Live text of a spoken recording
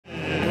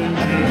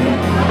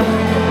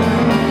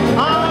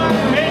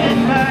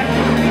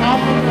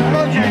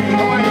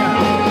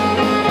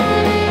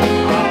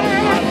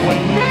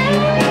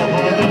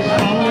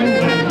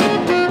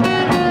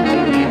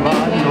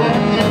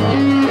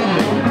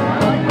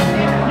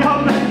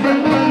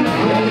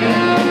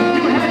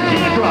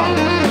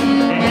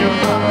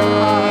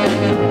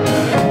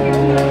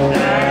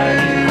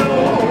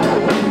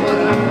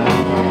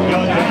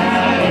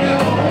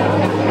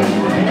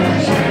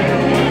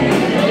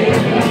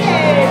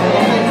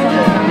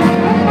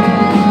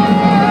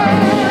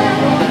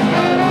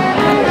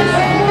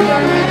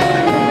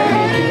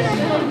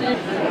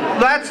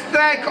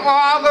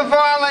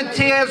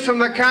volunteers from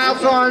the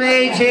Council on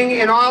Aging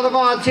and all the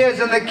volunteers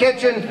in the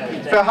kitchen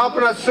for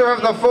helping us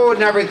serve the food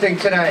and everything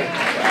today.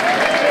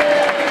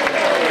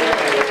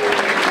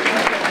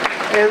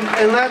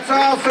 And let's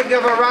also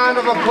give a round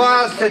of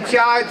applause to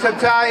Charlie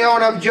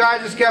Tattaglione of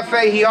George's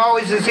Cafe. He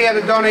always is here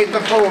to donate the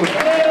food.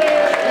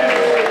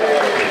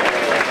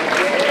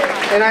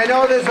 And I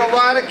know there's a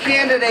lot of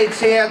candidates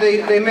here.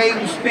 They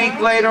may speak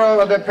later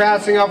or they're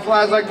passing out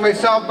flyers like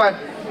myself, but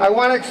I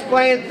want to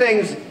explain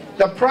things.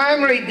 The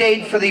primary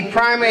date for the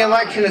primary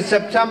election is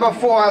September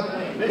 4th,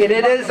 and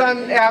it is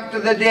after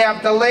the day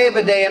after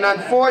Labor Day, and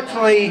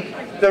unfortunately,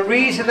 the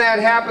reason that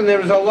happened, there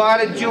was a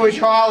lot of Jewish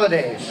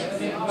holidays.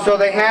 So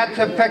they had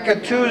to pick a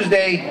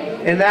Tuesday,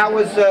 and that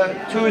was the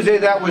Tuesday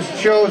that was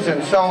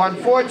chosen. So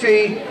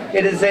unfortunately,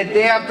 it is a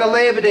day after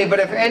Labor Day, but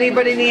if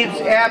anybody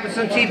needs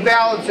absentee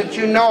ballots that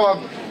you know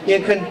of, you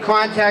can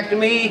contact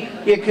me,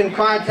 you can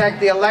contact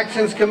the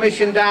Elections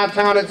Commission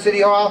downtown at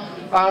City Hall.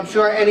 I'm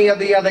sure any of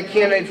the other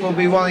candidates will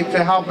be willing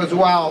to help as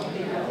well.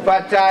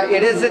 But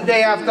it is the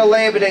day after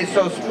Labor Day,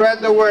 so spread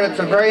the word. It's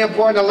a very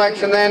important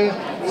election. Then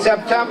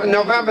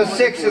November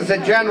 6th is the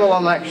general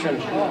election.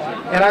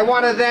 And I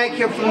want to thank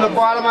you from the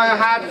bottom of my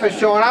heart for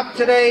showing up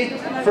today,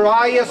 for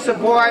all your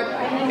support,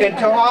 and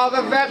to all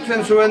the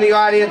veterans who are in the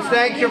audience,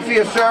 thank you for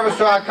your service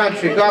to our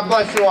country. God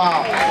bless you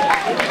all.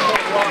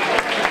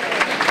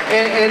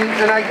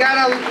 And I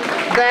got to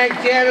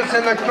thank Janice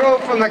and the crew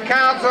from the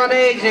Council on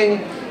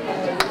Aging.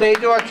 They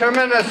do a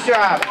tremendous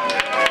job.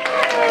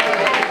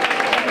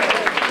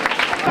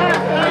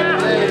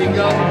 There you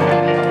go.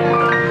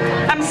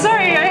 I'm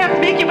sorry, I have to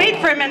make you wait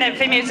for a minute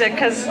for music,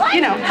 because,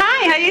 you know,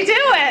 hi, how you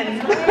doing?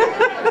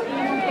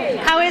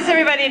 How is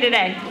everybody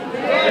today?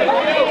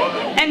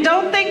 And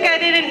don't think I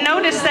didn't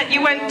notice that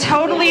you went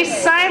totally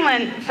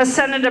silent for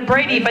Senator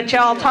Brady, but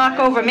y'all talk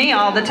over me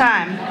all the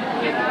time.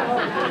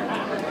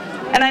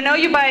 And I know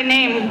you by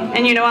name,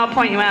 and you know I'll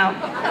point you out.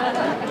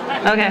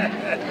 Okay.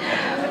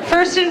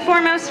 First and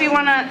foremost, we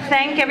want to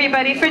thank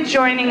everybody for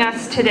joining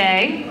us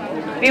today.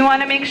 We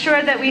want to make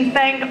sure that we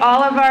thank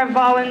all of our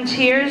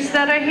volunteers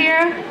that are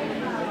here,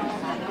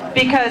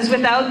 because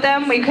without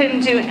them, we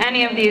couldn't do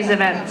any of these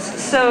events.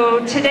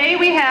 So today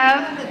we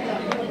have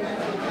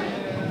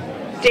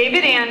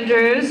David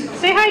Andrews.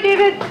 Say hi,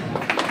 David.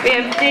 We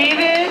have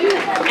David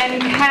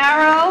and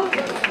Carol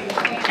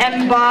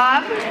and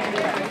Bob,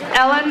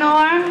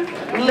 Eleanor,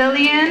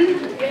 Lillian,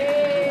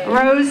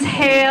 Rose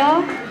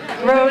Hale,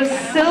 Rose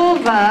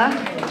Silva,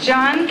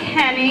 John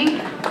Kenny,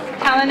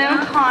 Helen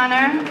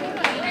O'Connor,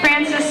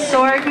 Francis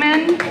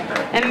Sorgman,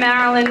 and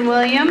Marilyn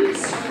Williams.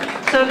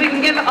 So if we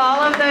can give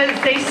all of those,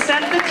 they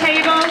set the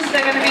tables,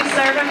 they're going to be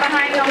serving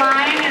behind the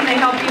line, and they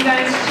help you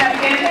guys check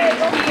in and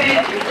keep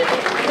it.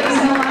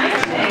 There's no line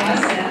today,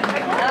 was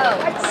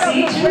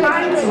it? See, 2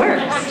 lines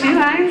works. 2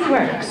 lines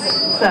works.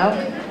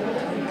 So.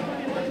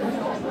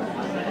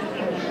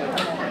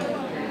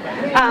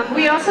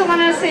 We also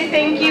want to say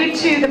thank you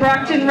to the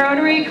Brockton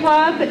Rotary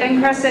Club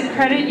and Crescent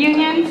Credit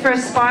Union for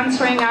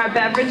sponsoring our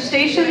beverage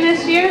station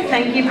this year.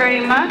 Thank you very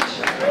much.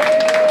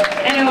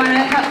 And I want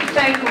to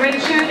thank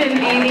Richard and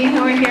Amy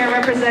who are here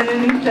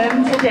representing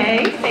them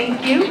today.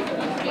 Thank you.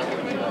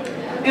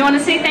 We want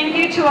to say thank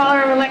you to all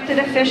our elected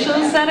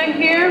officials that are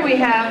here. We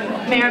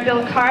have Mayor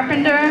Bill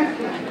Carpenter,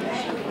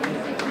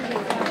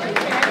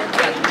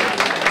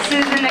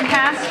 Susan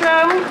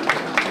Castro,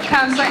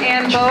 Councilor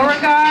Ann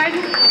Beauregard,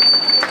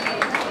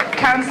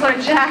 Councilor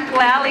Jack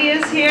Lally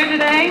is here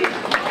today.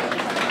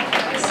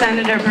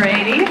 Senator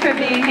Brady for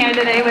being here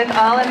today with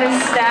all of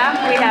his staff.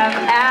 We have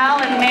Al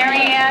and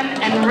Marianne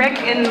and Rick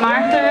and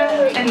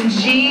Martha and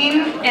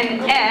Jean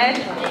and Ed.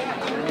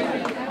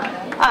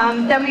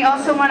 Then we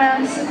also want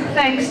to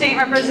thank State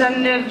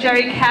Representative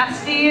Jerry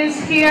Cassidy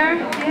is here.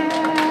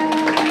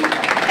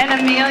 Yeah. And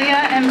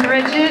Amelia and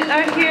Bridget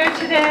are here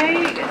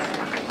today.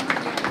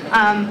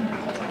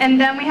 And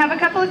then we have a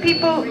couple of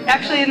people,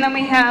 actually, and then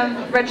we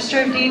have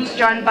Register of Deeds,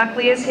 John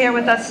Buckley is here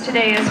with us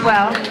today as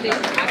well.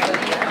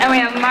 And we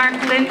have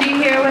Mark Lindy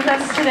here with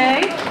us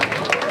today.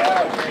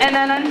 And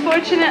then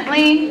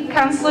unfortunately,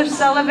 Councilor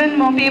Sullivan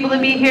won't be able to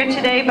be here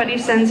today, but he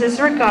sends his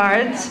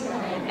regards.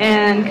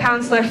 And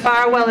Councilor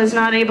Farwell is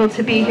not able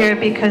to be here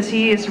because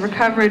he is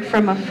recovered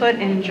from a foot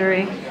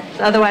injury.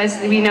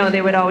 Otherwise, we know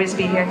they would always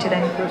be here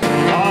today.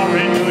 Are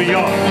in New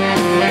York,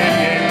 in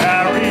Paris,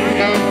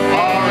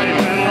 are in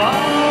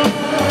Milan.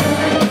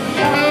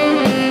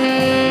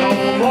 No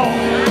more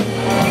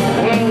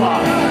will I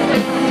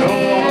go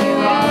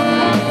around.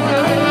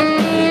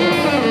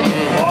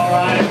 For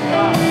I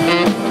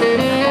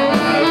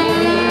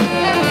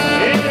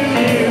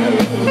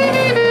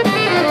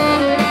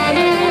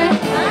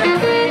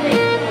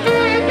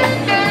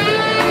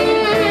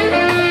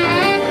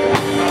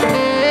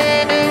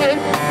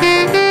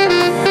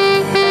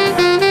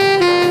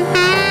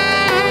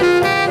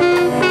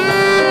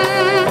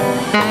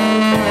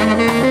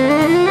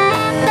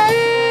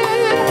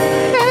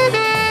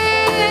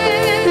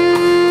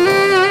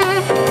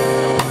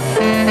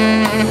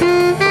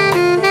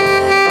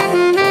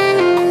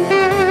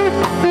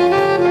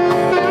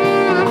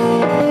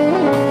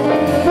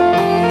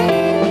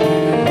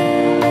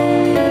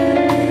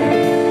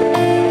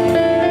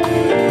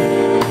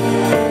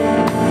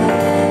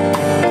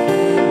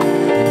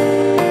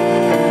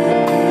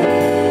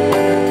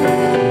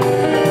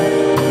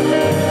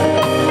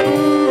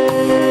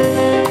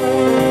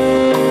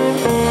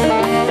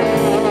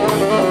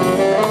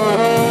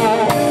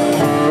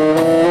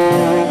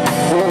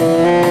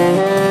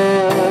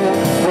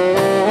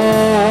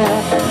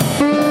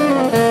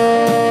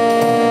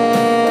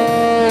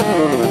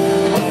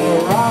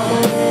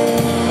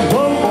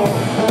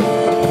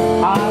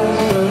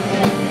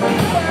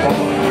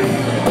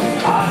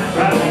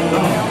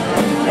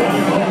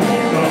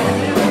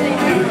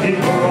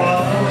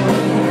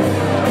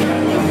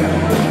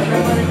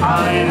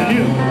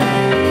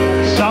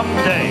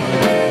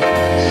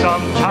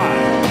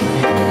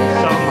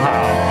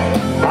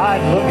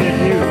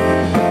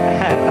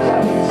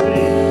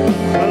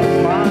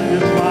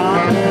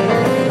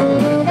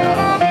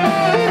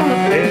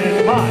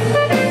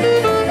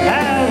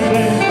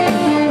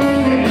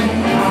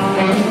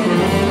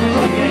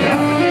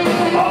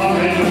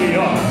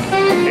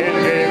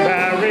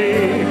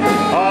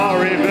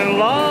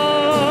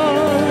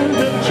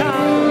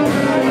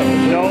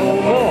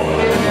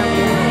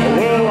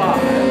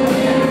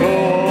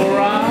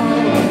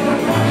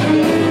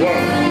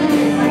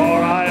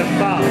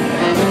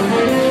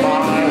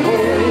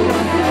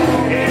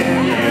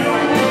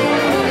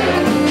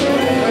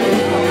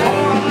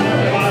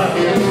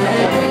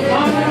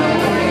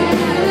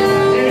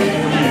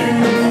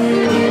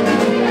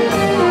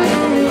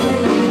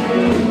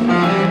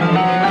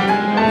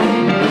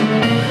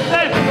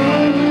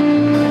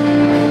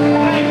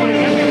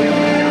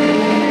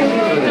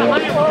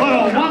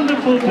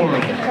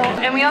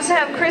also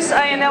have Chris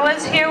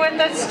Ionella's here with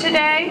us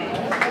today.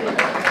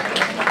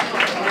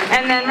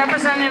 And then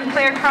Representative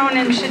Claire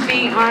Cronin should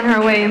be on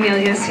her way.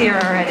 Amelia's here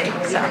already.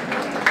 So,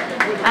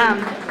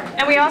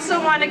 and we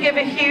also want to give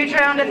a huge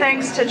round of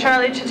thanks to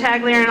Charlie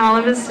Chittaglier and all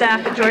of his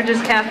staff at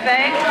George's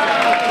Cafe.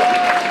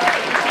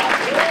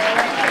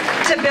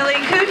 To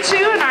Billy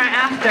Kuchu and our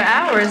After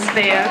Hours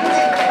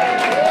band.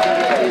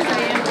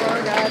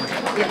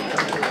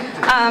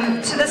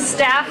 To the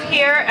staff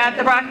here at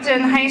the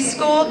Brockton High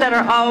School that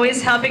are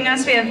always helping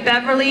us. We have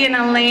Beverly and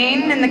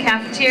Elaine in the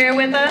cafeteria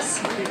with us.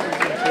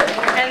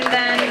 And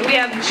then we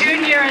have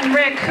Junior and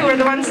Rick, who are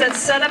the ones that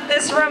set up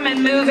this room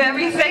and move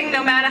everything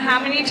no matter how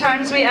many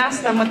times we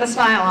ask them with a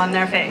smile on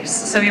their face.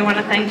 So we want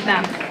to thank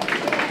them.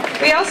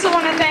 We also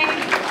want to thank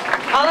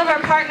all of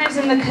our partners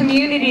in the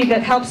community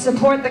that help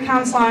support the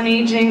Council on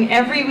Aging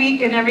every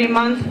week and every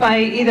month by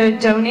either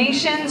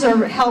donations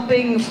or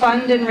helping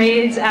fund and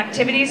raise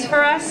activities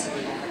for us.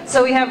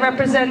 So we have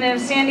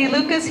Representative Sandy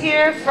Lucas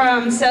here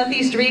from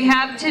Southeast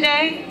Rehab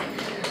today.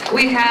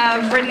 We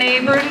have Renee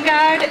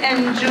Brungard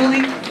and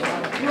Julie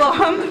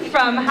Blom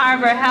from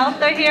Harbor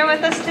Health are here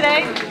with us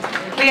today.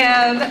 We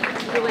have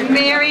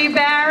Mary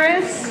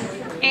Barris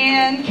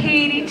and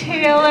Katie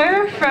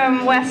Taylor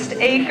from West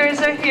Acres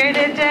are here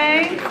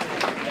today.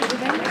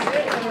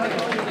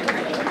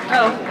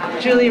 Oh,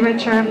 Julie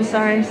Richer, I'm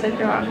sorry, I said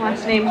the wrong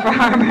last name for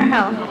Harbor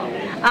Health.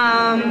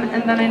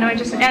 And then I know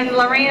and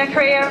Lorena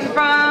Correa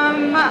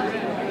from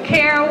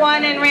Care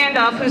One in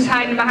Randolph, who's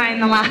hiding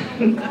behind the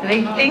line.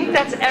 I think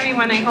that's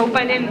everyone. I hope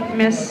I didn't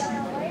miss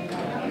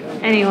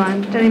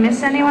anyone. Did I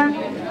miss anyone?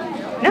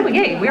 No,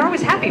 yay, we're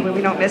always happy when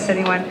we don't miss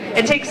anyone.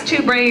 It takes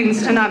two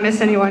brains to not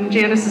miss anyone.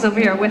 Janice is over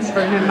here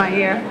whispering in my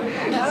ear.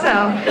 So,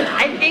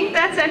 I think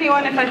that's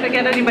anyone. If I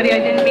forget anybody, I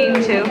didn't mean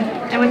to.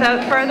 And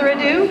without further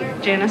ado,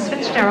 Janice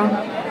Fitzgerald.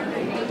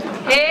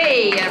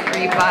 Hey,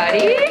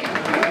 everybody.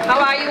 How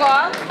are you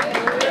all?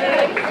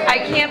 I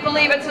can't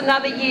believe it's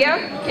another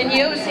year. Can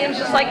you? It seems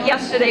just like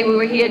yesterday we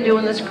were here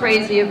doing this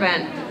crazy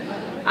event.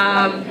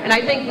 And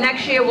I think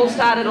next year we'll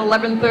start at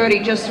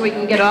 11:30 just so we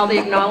can get all the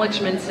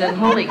acknowledgments in.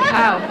 Holy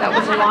cow, that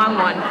was a long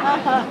one.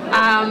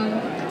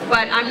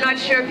 But I'm not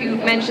sure if you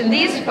mentioned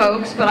these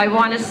folks, but I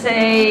want to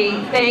say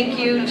thank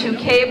you to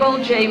Cable,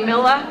 Jay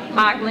Miller,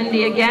 Mark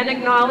Lindy again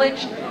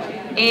acknowledged,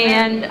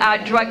 and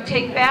Drug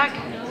Take Back,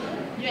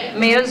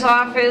 Mayor's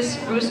Office,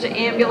 Brewster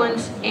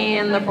Ambulance,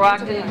 and the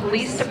Brockton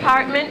Police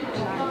Department,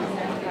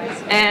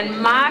 and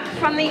Mark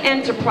from the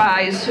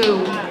Enterprise,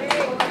 who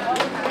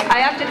I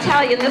have to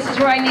tell you, and this is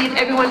where I need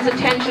everyone's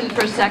attention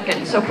for a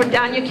second, so put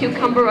down your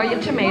cucumber or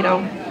your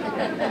tomato.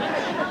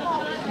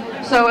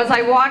 So as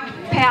I walked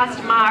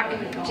past Mark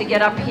to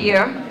get up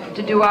here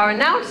to do our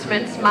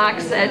announcements, Mark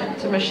said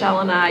to Michelle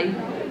and I,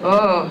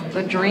 "Oh,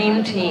 the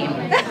dream team."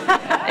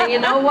 And you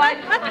know what?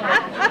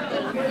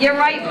 You're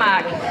right,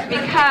 Mark,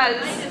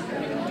 because,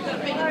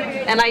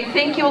 and I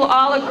think you'll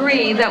all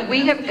agree that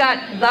we have got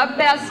the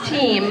best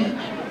team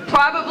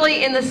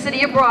probably in the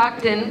city of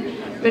Brockton.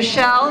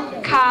 Michelle,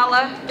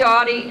 Carla,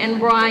 Dottie, and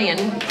Brian.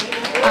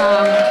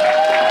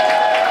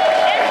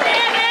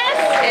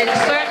 And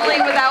certainly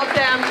without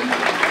them,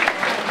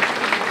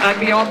 I'd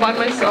be all by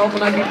myself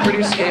and I'd be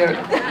pretty scared.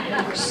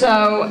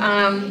 So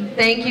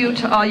thank you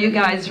to all you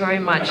guys very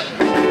much.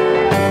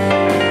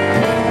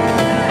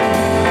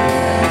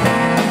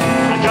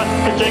 Just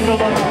a jingle,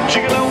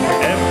 jiggle,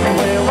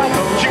 everywhere I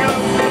go. Jiggle,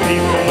 the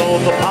people know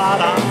the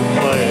part I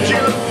play.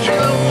 Jiggle,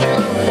 jiggle,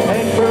 jiggle.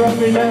 And for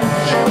every day,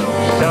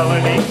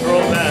 selling each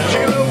romance.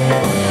 Jiggle,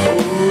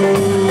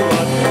 ooh,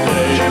 one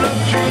day. Jiggle,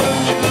 jiggle,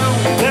 jiggle.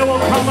 There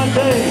will come a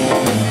day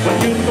when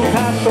you will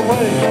pass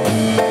away.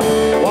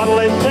 What'll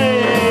they say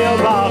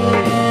about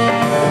me?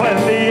 When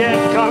the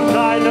end comes,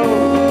 I know.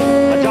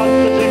 Just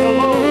a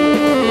jingle,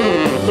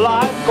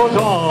 life goes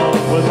on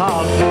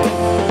without me.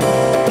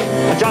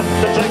 Just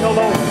a jingle,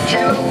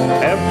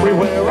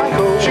 everywhere I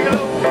go.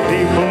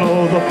 People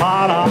know the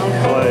part I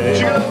play.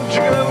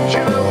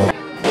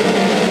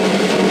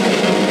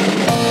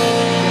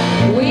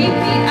 We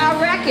beat our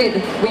record.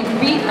 We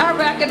beat our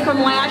record from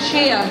last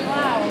year.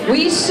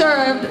 We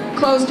served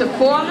close to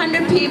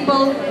 400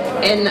 people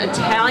an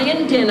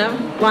Italian dinner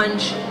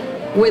lunch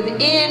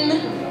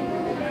within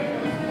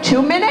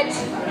 2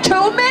 minutes.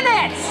 2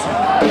 minutes!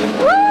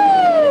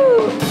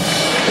 Woo!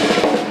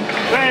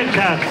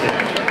 Fantastic.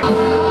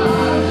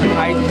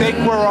 I think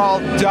we're all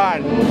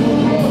done.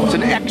 It's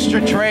an extra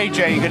tray,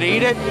 Jay. You gonna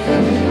eat it?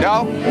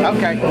 No?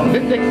 Okay.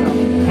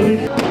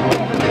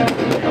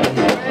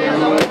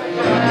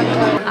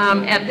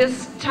 At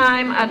this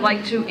time, I'd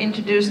like to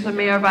introduce the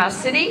mayor of our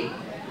city,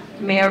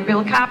 Mayor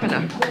Bill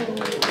Carpenter.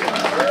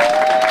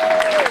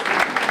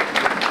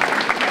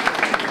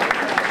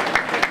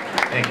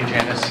 Thank you,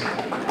 Janice.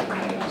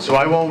 So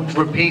I won't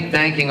repeat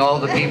thanking all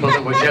the people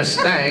that were just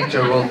thanked,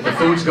 or well, the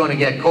food's going to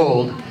get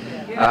cold.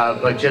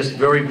 But just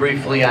very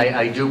briefly,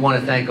 I do want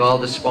to thank all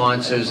the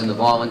sponsors and the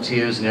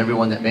volunteers and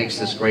everyone that makes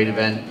this great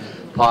event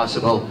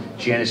possible.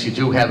 Janice, you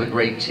do have a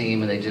great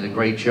team, and they did a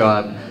great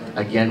job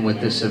again with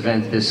this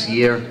event this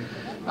year.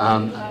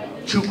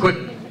 Two quick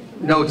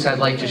notes I'd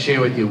like to share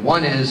with you.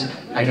 One is,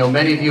 I know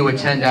many of you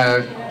attend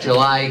our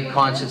July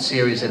concert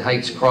series at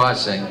Heights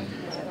Crossing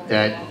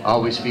that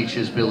always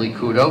features Billy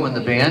Kudo and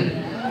the band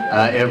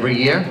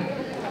every year.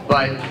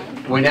 But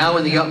we're now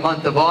in the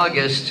month of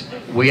August.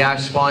 We are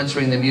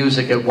sponsoring the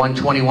music at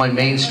 121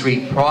 Main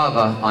Street,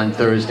 Prava on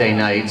Thursday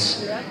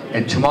nights.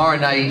 And tomorrow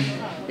night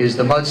is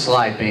the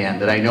Mudslide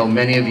Band that I know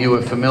many of you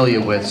are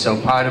familiar with.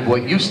 So part of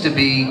what used to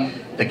be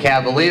the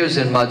Cavaliers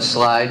in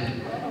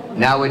Mudslide,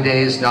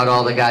 nowadays not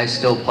all the guys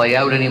still play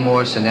out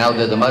anymore, so now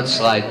they're the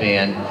Mudslide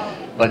Band.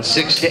 But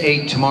 6 to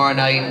 8 tomorrow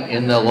night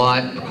in the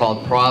lot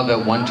called Prava at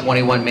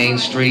 121 Main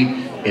Street.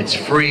 It's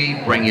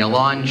free, bring your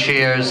lawn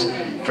chairs.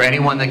 For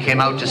anyone that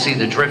came out to see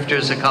the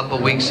Drifters a couple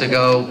weeks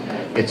ago,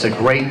 it's a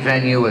great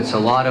venue, it's a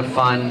lot of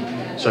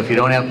fun. So if you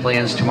don't have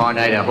plans tomorrow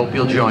night, I hope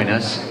you'll join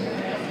us.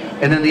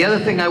 And then the other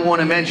thing I want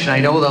to mention, I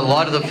know that a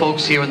lot of the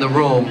folks here in the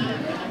room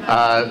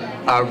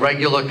are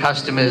regular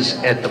customers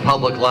at the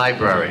public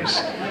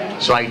libraries.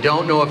 So I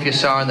don't know if you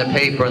saw in the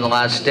paper in the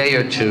last day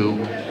or two,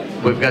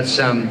 we've got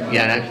some,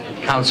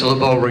 Councilor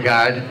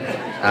Beauregard,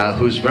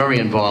 who's very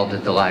involved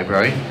at the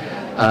library.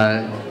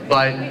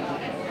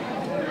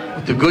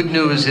 But the good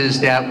news is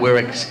that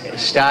we're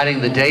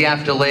starting the day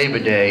after Labor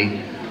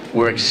Day,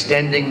 we're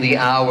extending the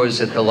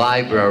hours at the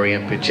library,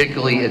 and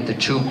particularly at the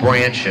 2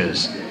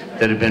 branches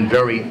that have been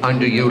very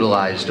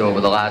underutilized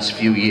over the last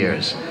few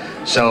years.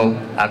 So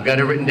I've got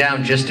it written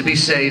down just to be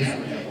safe.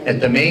 At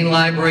the main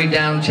library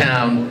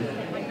downtown,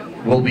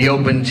 we'll be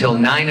open till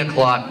 9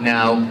 o'clock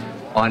now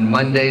on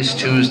Mondays,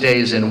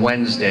 Tuesdays, and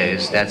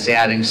Wednesdays. That's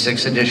adding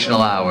 6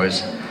 additional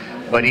hours.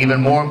 But even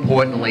more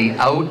importantly,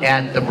 out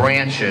at the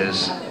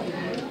branches,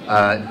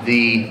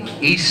 the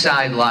East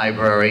Side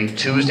Library,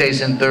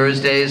 Tuesdays and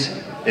Thursdays,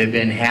 they've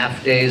been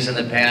half days in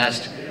the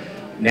past.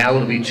 Now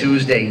it'll be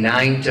Tuesday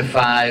 9 to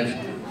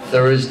 5,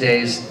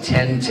 Thursdays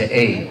 10 to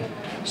 8.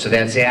 So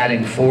that's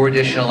adding 4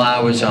 additional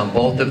hours on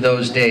both of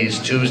those days,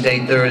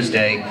 Tuesday,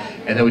 Thursday,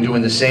 and then we're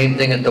doing the same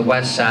thing at the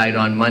West Side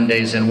on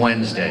Mondays and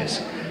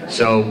Wednesdays.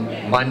 So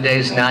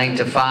Mondays 9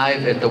 to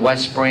 5 at the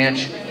West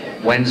Branch,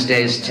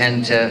 Wednesdays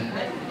 10 to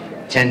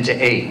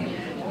 8.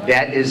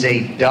 That is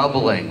a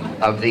doubling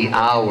of the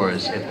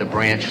hours at the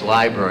branch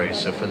library.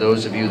 So for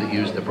those of you that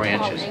use the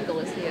branches.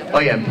 Oh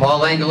yeah, and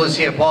Paul Engel is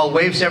here. Paul,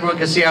 wave so everyone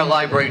can see our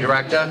library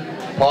director,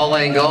 Paul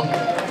Engel.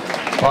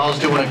 Paul's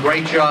doing a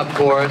great job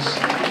for us.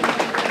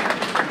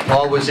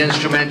 Paul was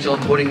instrumental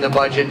in putting the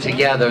budget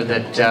together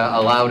that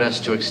allowed us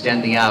to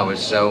extend the hours.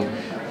 So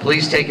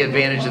please take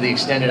advantage of the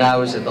extended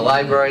hours at the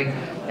library.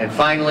 And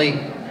finally,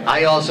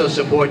 I also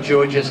support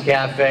George's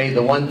Cafe.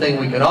 The one thing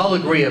we can all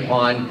agree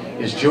upon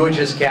is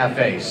George's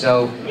Cafe.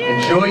 So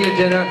enjoy your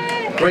dinner.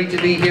 Great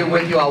to be here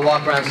with you. I'll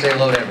walk around and say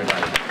hello to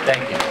everybody.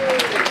 Thank you.